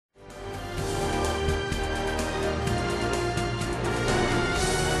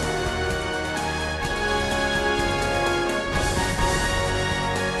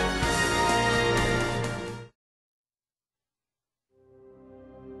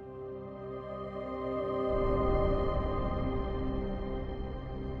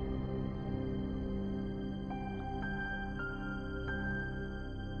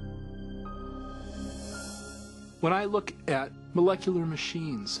When I look at molecular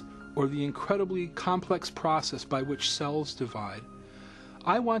machines or the incredibly complex process by which cells divide,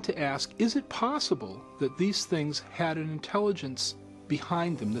 I want to ask, is it possible that these things had an intelligence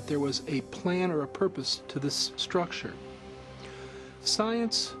behind them, that there was a plan or a purpose to this structure?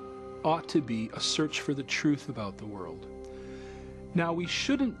 Science ought to be a search for the truth about the world. Now, we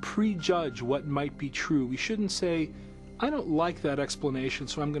shouldn't prejudge what might be true. We shouldn't say, I don't like that explanation,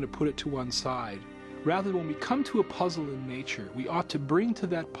 so I'm going to put it to one side. Rather, when we come to a puzzle in nature, we ought to bring to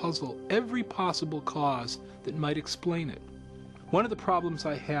that puzzle every possible cause that might explain it. One of the problems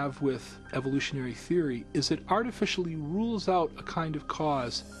I have with evolutionary theory is it artificially rules out a kind of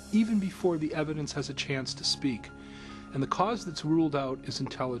cause even before the evidence has a chance to speak. And the cause that's ruled out is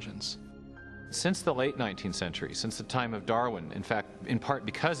intelligence. Since the late 19th century, since the time of Darwin, in fact, in part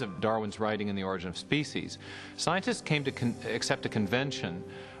because of Darwin's writing in The Origin of Species, scientists came to accept a convention,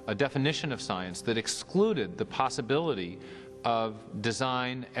 a definition of science that excluded the possibility of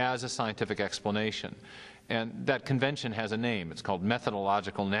design as a scientific explanation. And that convention has a name. It's called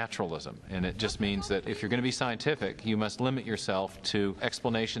methodological naturalism. And it just means that if you're going to be scientific, you must limit yourself to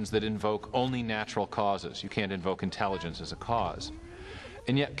explanations that invoke only natural causes. You can't invoke intelligence as a cause.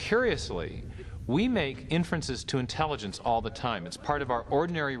 And yet, curiously, we make inferences to intelligence all the time. It's part of our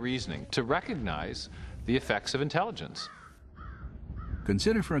ordinary reasoning to recognize the effects of intelligence.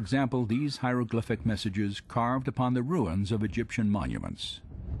 Consider, for example, these hieroglyphic messages carved upon the ruins of Egyptian monuments.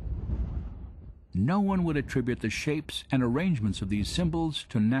 No one would attribute the shapes and arrangements of these symbols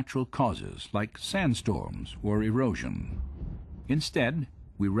to natural causes like sandstorms or erosion. Instead,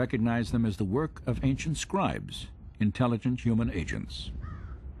 we recognize them as the work of ancient scribes, intelligent human agents.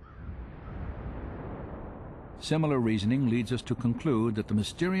 Similar reasoning leads us to conclude that the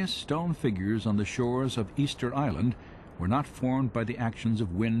mysterious stone figures on the shores of Easter Island were not formed by the actions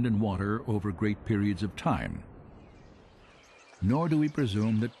of wind and water over great periods of time. Nor do we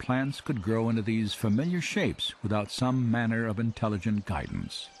presume that plants could grow into these familiar shapes without some manner of intelligent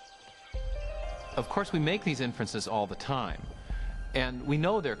guidance. Of course, we make these inferences all the time, and we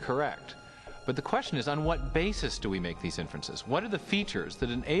know they're correct. But the question is, on what basis do we make these inferences? What are the features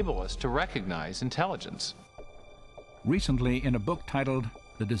that enable us to recognize intelligence? Recently, in a book titled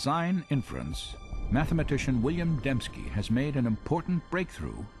The Design Inference, mathematician William Dembski has made an important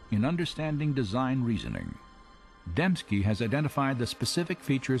breakthrough in understanding design reasoning. Dembski has identified the specific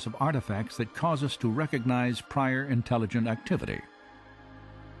features of artifacts that cause us to recognize prior intelligent activity.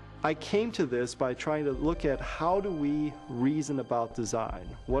 I came to this by trying to look at how do we reason about design?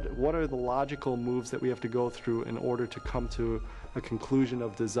 What are the logical moves that we have to go through in order to come to a conclusion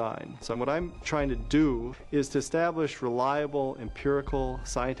of design? So what I'm trying to do is to establish reliable, empirical,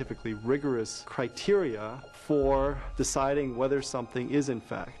 scientifically rigorous criteria for deciding whether something is in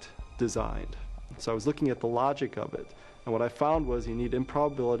fact designed. So I was looking at the logic of it, and what I found was you need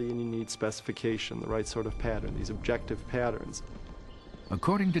improbability and you need specification, the right sort of pattern, these objective patterns.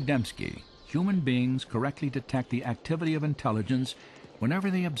 According to Dembski, human beings correctly detect the activity of intelligence whenever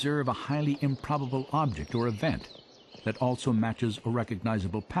they observe a highly improbable object or event that also matches a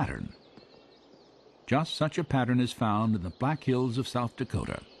recognizable pattern. Just such a pattern is found in the Black Hills of South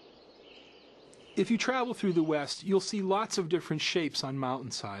Dakota. If you travel through the West, you'll see lots of different shapes on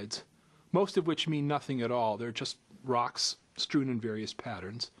mountainsides, most of which mean nothing at all. They're just rocks strewn in various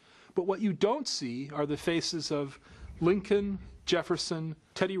patterns. But what you don't see are the faces of Lincoln, Jefferson,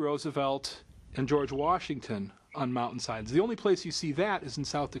 Teddy Roosevelt, and George Washington on mountainsides. The only place you see that is in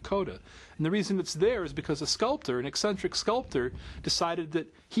South Dakota. And the reason it's there is because a sculptor, an eccentric sculptor, decided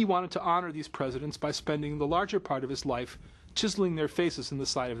that he wanted to honor these presidents by spending the larger part of his life chiseling their faces in the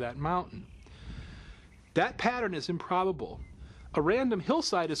side of that mountain. That pattern is improbable. A random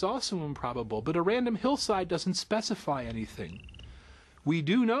hillside is also improbable, but a random hillside doesn't specify anything. We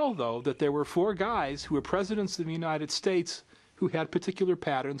do know, though, that there were 4 guys who were presidents of the United States who had particular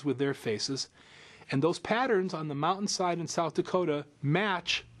patterns with their faces, and those patterns on the mountainside in South Dakota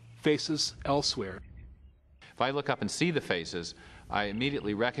match faces elsewhere. If I look up and see the faces, I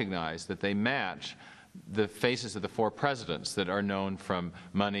immediately recognize that they match the faces of the 4 presidents that are known from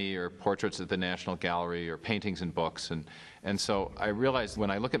money or portraits at the National Gallery or paintings and books. And so I realize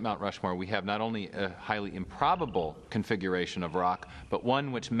when I look at Mount Rushmore, we have not only a highly improbable configuration of rock, but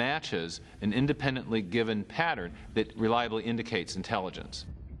one which matches an independently given pattern that reliably indicates intelligence.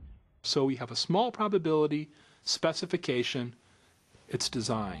 So we have a small probability, specification, it's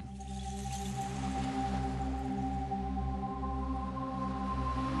design.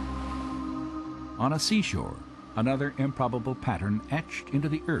 On a seashore, another improbable pattern etched into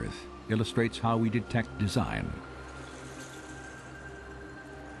the earth illustrates how we detect design.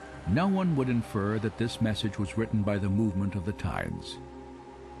 no one would infer that this message was written by the movement of the tides.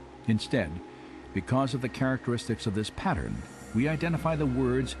 Instead, because of the characteristics of this pattern, we identify the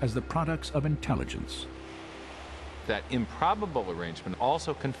words as the products of intelligence. That improbable arrangement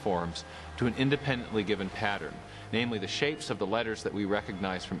also conforms to an independently given pattern, namely the shapes of the letters that we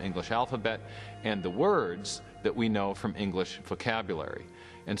recognize from English alphabet and the words that we know from English vocabulary.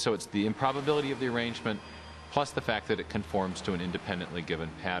 And so it's the improbability of the arrangement plus the fact that it conforms to an independently given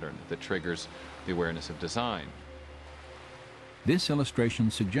pattern that triggers the awareness of design. This illustration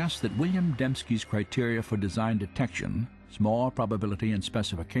suggests that William Dembski's criteria for design detection, small probability and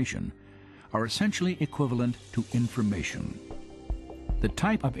specification, are essentially equivalent to information. The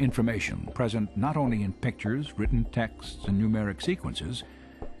type of information present not only in pictures, written texts, and numeric sequences,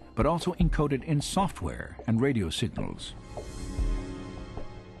 but also encoded in software and radio signals.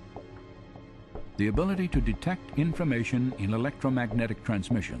 The ability to detect information in electromagnetic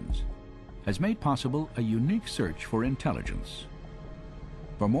transmissions has made possible a unique search for intelligence.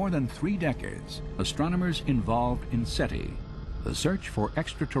 For more than 3 decades, astronomers involved in SETI, the search for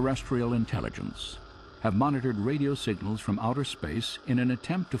extraterrestrial intelligence, have monitored radio signals from outer space in an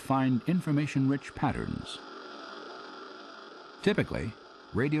attempt to find information-rich patterns. Typically,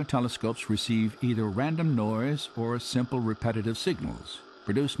 radio telescopes receive either random noise or simple repetitive signals,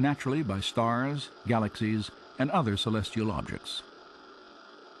 produced naturally by stars, galaxies, and other celestial objects.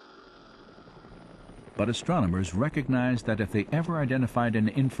 But astronomers recognized that if they ever identified an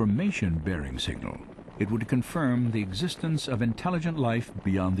information-bearing signal, it would confirm the existence of intelligent life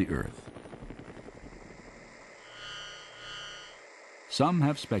beyond the Earth. Some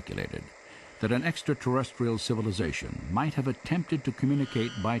have speculated that an extraterrestrial civilization might have attempted to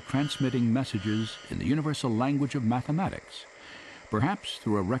communicate by transmitting messages in the universal language of mathematics, perhaps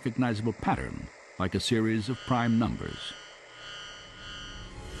through a recognizable pattern like a series of prime numbers.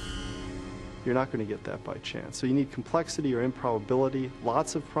 You're not going to get that by chance. So you need complexity or improbability,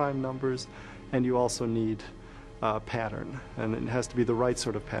 lots of prime numbers, and you also need pattern. And it has to be the right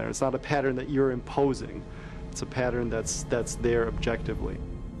sort of pattern. It's not a pattern that you're imposing. It's a pattern that's there objectively.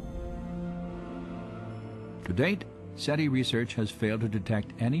 To date, SETI research has failed to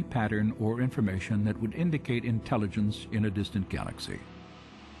detect any pattern or information that would indicate intelligence in a distant galaxy.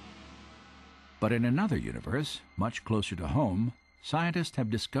 But in another universe, much closer to home, scientists have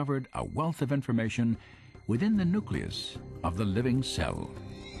discovered a wealth of information within the nucleus of the living cell.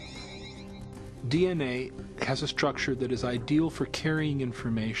 DNA has a structure that is ideal for carrying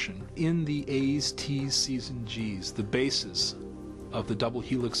information. In the A's, T's, C's, and G's, the bases of the double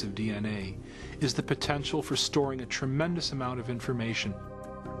helix of DNA, is the potential for storing a tremendous amount of information.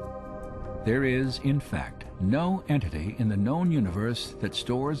 There is, in fact, no entity in the known universe that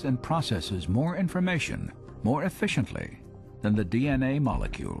stores and processes more information more efficiently than the DNA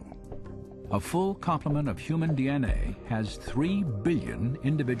molecule. A full complement of human DNA has 3 billion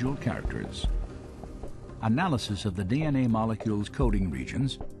individual characters. Analysis of the DNA molecule's coding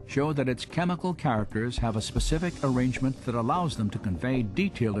regions show that its chemical characters have a specific arrangement that allows them to convey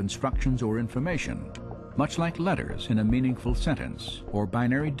detailed instructions or information, much like letters in a meaningful sentence or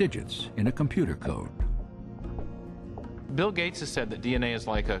binary digits in a computer code. Bill Gates has said that DNA is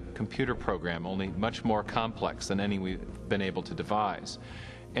like a computer program, only much more complex than any we've been able to devise.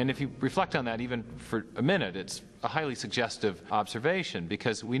 And if you reflect on that even for a minute, it's a highly suggestive observation,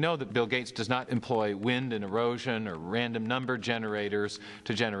 because we know that Bill Gates does not employ wind and erosion or random number generators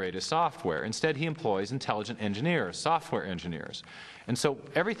to generate his software. Instead, he employs intelligent engineers, software engineers. And so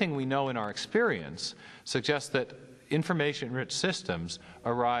everything we know in our experience suggests that information-rich systems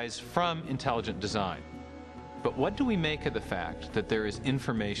arise from intelligent design. But what do we make of the fact that there is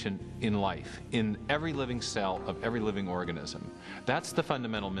information in life, in every living cell of every living organism? That's the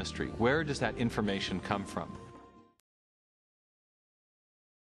fundamental mystery. Where does that information come from?